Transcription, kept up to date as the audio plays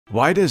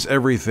Why does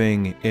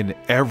everything in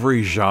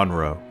every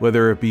genre,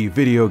 whether it be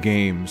video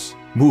games,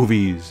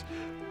 movies,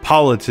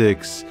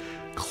 politics,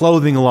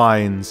 clothing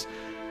lines,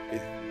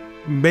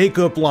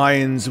 makeup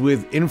lines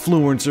with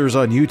influencers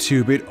on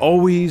YouTube, it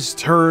always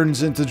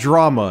turns into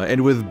drama?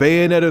 And with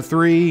Bayonetta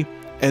 3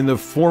 and the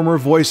former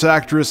voice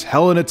actress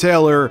Hellena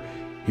Taylor,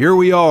 here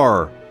we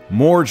are,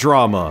 more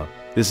drama.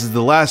 This is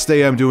the last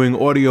day I'm doing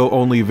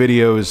audio-only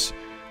videos.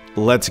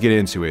 Let's get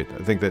into it.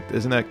 I think that,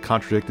 doesn't that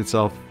contradict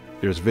itself?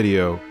 There's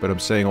video, but I'm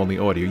saying only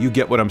audio. You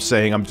get what I'm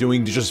saying. I'm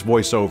doing just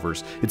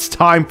voiceovers. It's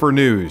time for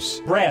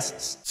news.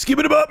 Brasses. Skip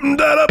it up and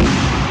that up.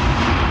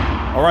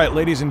 All right,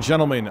 ladies and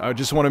gentlemen, I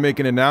just want to make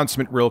an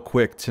announcement real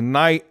quick.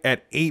 Tonight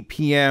at 8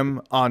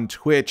 p.m. on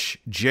Twitch,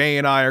 Jay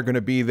and I are going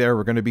to be there.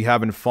 We're going to be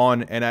having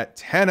fun. And at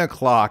 10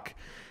 o'clock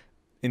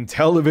in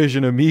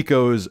Television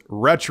Amico's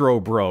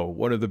Retro Bro,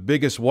 one of the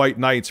biggest white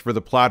knights for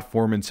the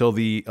platform until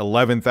the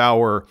 11th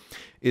hour,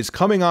 is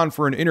coming on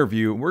for an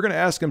interview. We're going to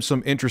ask him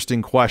some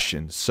interesting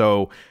questions.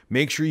 So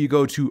make sure you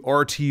go to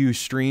RTU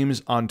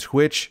Streams on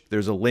Twitch.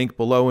 There's a link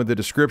below in the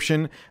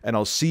description, and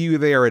I'll see you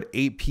there at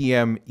 8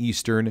 p.m.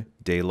 Eastern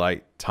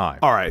Daylight Time.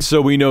 All right,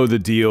 so we know the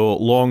deal.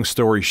 Long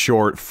story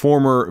short,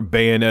 former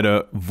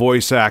Bayonetta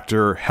voice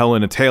actor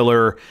Hellena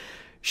Taylor,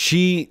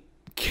 she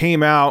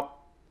came out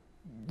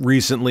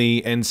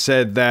recently and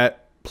said that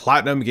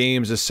Platinum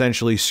Games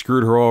essentially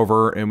screwed her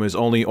over and was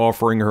only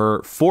offering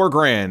her $4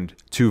 grand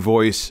to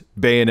voice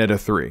Bayonetta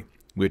 3,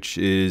 which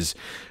is,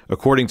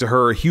 according to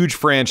her, a huge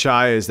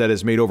franchise that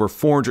has made over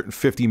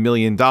 $450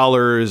 million,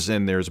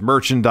 and there's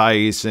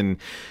merchandise, and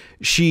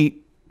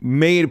she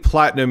made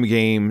Platinum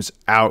Games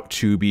out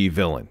to be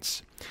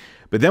villains.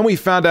 But then we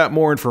found out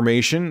more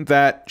information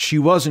that she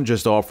wasn't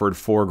just offered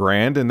 $4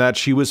 grand and that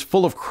she was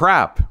full of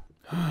crap.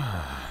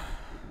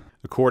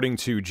 According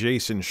to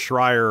Jason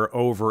Schreier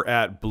over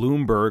at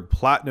Bloomberg,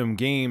 Platinum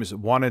Games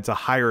wanted to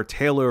hire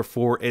Taylor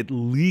for at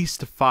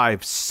least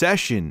 5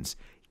 sessions,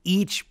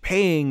 each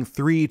paying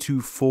 $3 to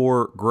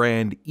 $4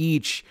 grand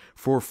each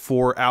for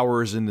 4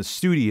 hours in the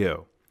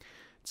studio.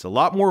 It's a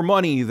lot more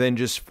money than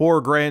just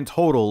 $4 grand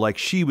total like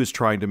she was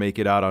trying to make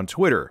it out on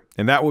Twitter.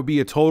 And that would be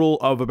a total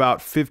of about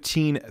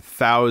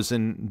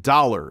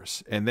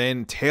 $15,000. And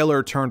then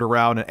Taylor turned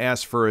around and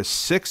asked for a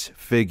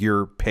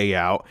 6-figure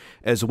payout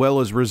as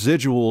well as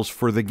residuals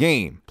for the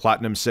game.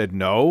 Platinum said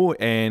no,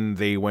 and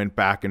they went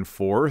back and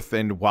forth.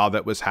 And while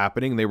that was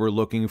happening, they were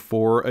looking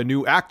for a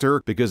new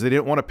actor because they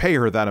didn't want to pay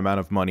her that amount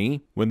of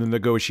money. When the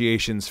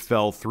negotiations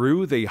fell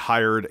through, they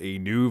hired a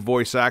new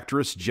voice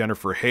actress,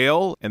 Jennifer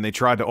Hale, and they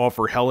tried to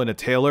offer Hellena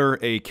Taylor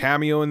a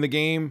cameo in the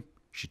game.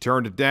 She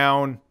turned it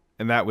down,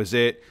 and that was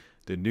it.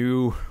 The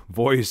new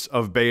voice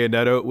of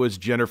Bayonetta was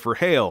Jennifer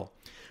Hale.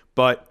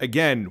 But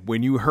again,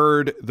 when you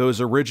heard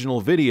those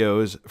original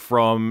videos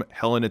from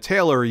Hellena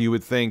Taylor, you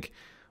would think,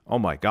 oh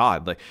my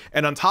God.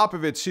 And on top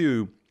of it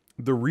too,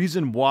 the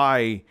reason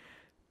why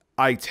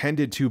I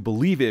tended to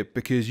believe it,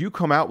 because you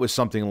come out with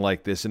something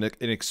like this and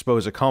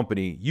expose a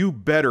company, you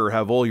better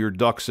have all your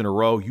ducks in a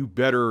row. You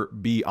better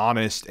be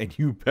honest, and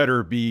you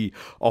better be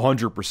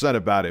 100%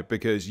 about it,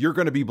 because you're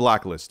going to be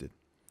blacklisted.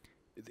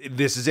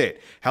 This is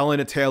it.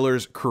 Hellena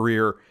Taylor's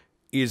career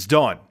is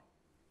done.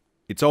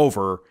 It's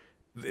over.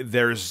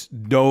 There's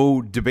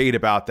no debate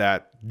about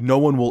that. No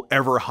one will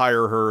ever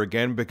hire her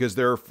again because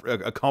a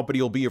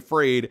company will be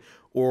afraid,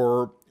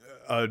 or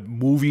a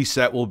movie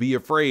set will be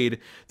afraid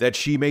that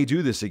she may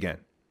do this again.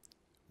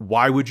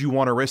 Why would you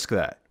want to risk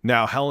that?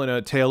 Now,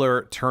 Hellena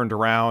Taylor turned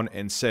around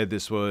and said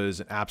this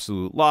was an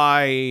absolute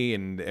lie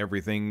and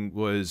everything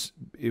was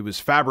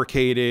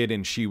fabricated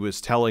and she was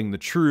telling the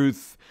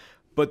truth.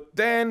 But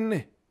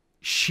then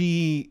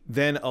she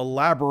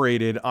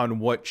elaborated on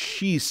what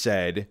she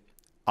said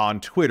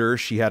on Twitter.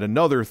 She had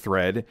another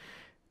thread,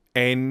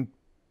 and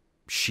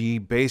she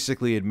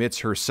basically admits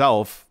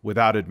herself,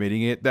 without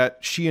admitting it, that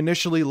she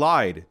initially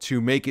lied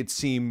to make it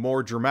seem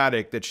more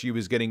dramatic, that she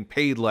was getting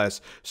paid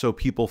less so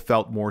people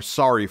felt more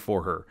sorry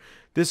for her.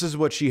 This is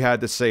what she had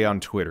to say on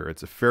Twitter.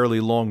 It's a fairly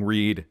long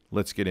read.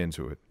 Let's get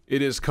into it.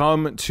 It has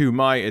come to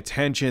my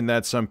attention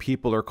that some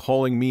people are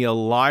calling me a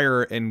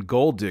liar and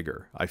gold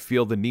digger. I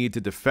feel the need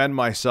to defend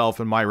myself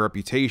and my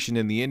reputation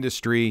in the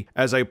industry.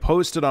 As I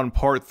posted on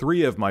part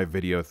 3 of my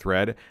video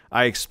thread,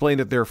 I explained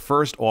that their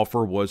first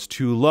offer was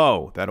too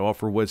low. That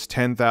offer was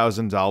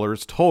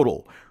 $10,000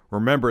 total.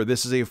 Remember,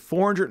 this is a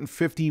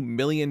 $450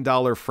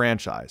 million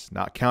franchise,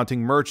 not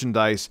counting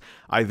merchandise.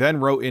 I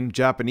then wrote in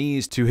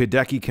Japanese to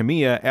Hideki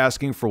Kamiya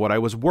asking for what I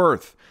was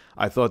worth.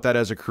 I thought that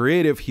as a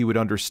creative, he would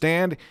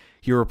understand.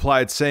 He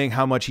replied saying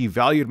how much he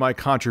valued my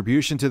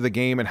contribution to the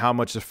game and how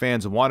much the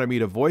fans wanted me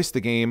to voice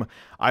the game.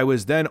 I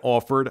was then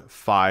offered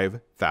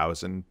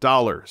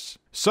 $5,000.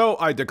 So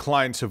I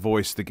declined to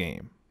voice the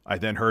game. I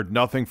then heard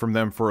nothing from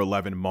them for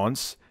 11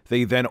 months.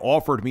 They then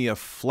offered me a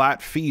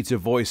flat fee to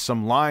voice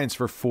some lines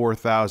for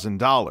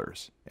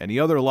 $4,000. Any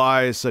other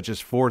lies, such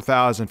as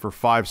 $4,000 for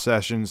 5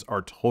 sessions,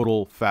 are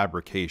total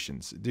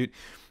fabrications. Dude,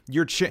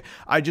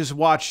 I just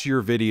watched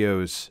your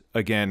videos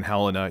again,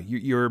 Hellena.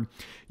 You're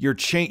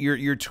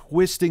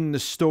twisting the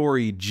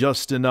story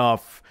just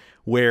enough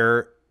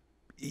where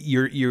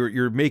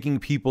you're making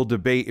people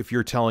debate if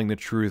you're telling the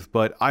truth,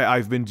 but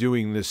I've been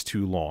doing this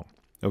too long.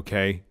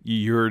 Okay,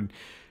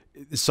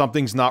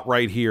 something's not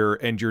right here,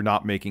 and you're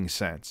not making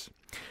sense.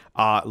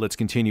 Let's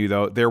continue,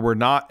 though. There were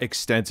not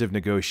extensive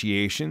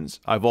negotiations.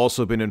 I've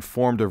also been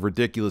informed of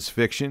ridiculous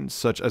fictions,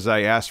 such as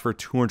I asked for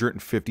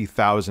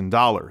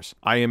 $250,000.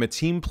 I am a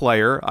team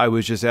player. I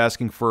was just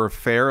asking for a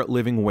fair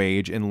living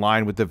wage in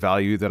line with the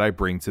value that I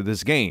bring to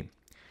this game.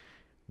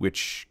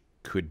 Which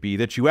could be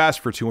that you asked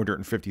for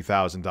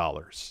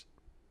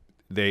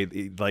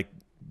 $250,000. Like,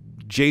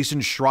 Jason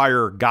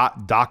Schreier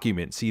got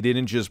documents. He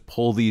didn't just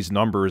pull these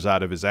numbers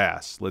out of his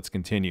ass. Let's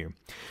continue.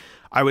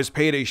 I was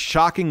paid a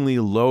shockingly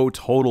low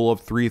total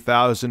of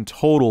 $3,000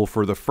 total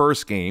for the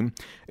first game,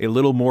 a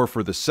little more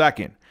for the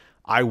second.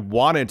 I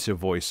wanted to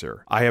voice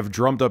her. I have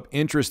drummed up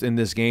interest in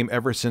this game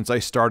ever since I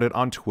started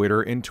on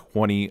Twitter in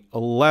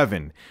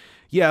 2011.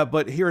 Yeah,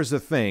 but here's the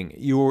thing.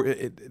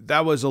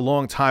 That was a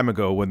long time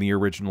ago when the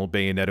original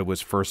Bayonetta was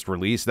first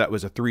released. That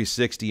was a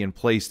 360 and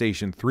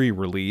PlayStation 3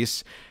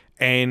 release.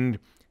 And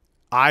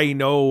I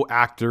know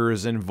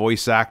actors and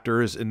voice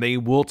actors, and they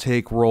will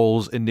take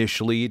roles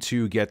initially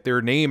to get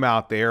their name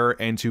out there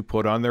and to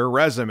put on their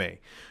resume.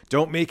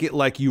 Don't make it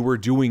like you were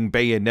doing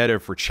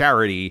Bayonetta for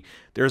charity.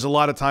 There's a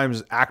lot of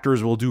times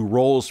actors will do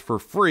roles for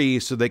free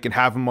so they can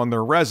have them on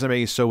their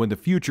resume, so in the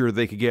future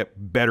they could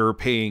get better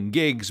paying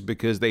gigs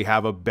because they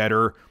have a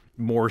better,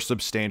 more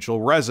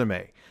substantial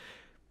resume.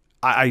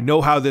 I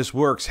know how this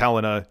works,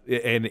 Hellena,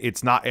 and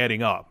it's not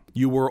adding up.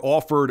 You were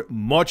offered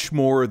much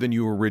more than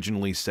you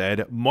originally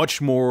said,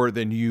 much more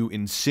than you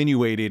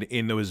insinuated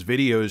in those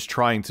videos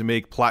trying to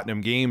make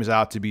Platinum Games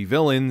out to be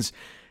villains.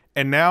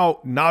 And now,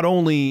 not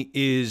only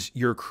is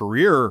your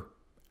career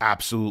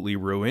absolutely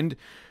ruined,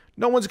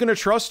 no one's going to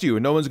trust you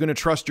and no one's going to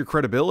trust your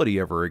credibility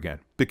ever again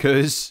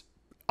because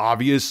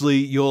obviously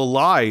you'll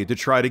lie to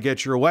try to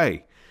get your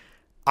way.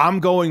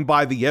 I'm going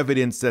by the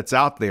evidence that's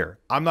out there.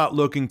 I'm not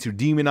looking to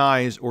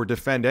demonize or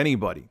defend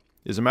anybody.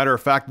 As a matter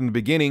of fact, in the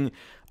beginning,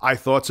 I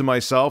thought to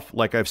myself,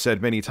 like I've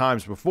said many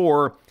times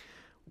before,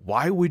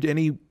 why would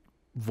any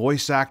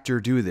voice actor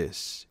do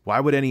this? Why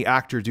would any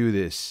actor do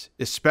this?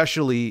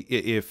 Especially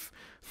if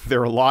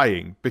they're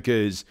lying,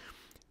 because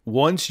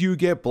once you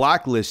get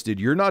blacklisted,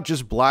 you're not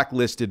just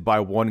blacklisted by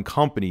one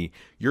company,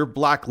 you're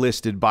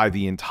blacklisted by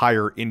the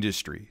entire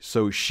industry.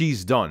 So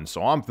she's done.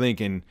 So I'm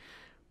thinking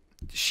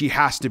she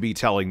has to be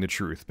telling the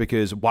truth,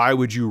 because why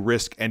would you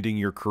risk ending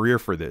your career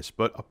for this?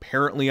 But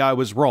apparently I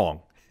was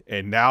wrong.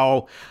 And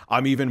now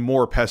I'm even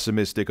more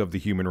pessimistic of the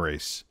human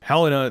race.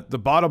 Hellena, the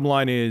bottom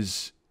line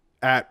is,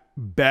 at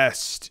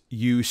best,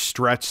 you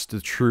stretched the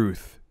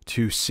truth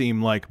to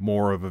seem like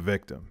more of a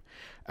victim.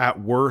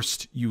 At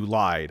worst, you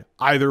lied.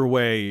 Either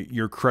way,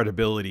 your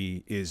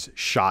credibility is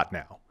shot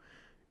now.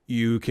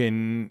 You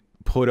can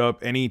put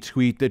up any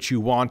tweet that you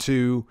want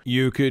to.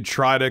 You could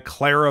try to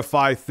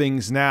clarify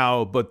things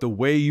now, but the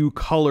way you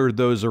colored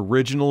those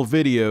original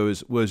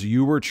videos was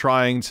you were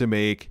trying to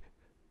make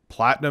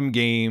Platinum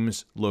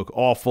Games look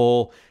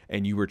awful,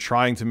 and you were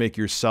trying to make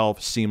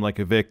yourself seem like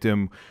a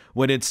victim,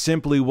 when it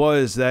simply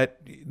was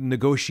that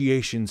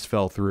negotiations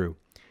fell through,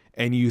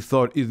 and you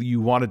thought you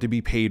wanted to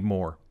be paid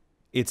more.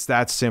 It's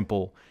that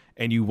simple,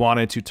 and you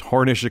wanted to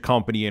tarnish a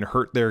company and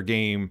hurt their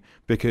game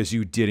because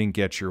you didn't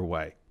get your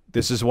way.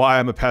 This is why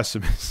I'm a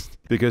pessimist,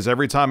 because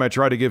every time I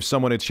try to give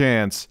someone a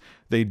chance,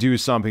 they do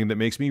something that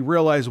makes me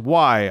realize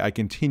why I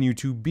continue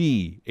to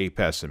be a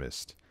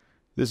pessimist.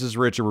 This is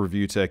Rich of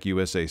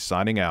ReviewTechUSA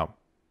signing out.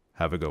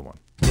 Have a good one.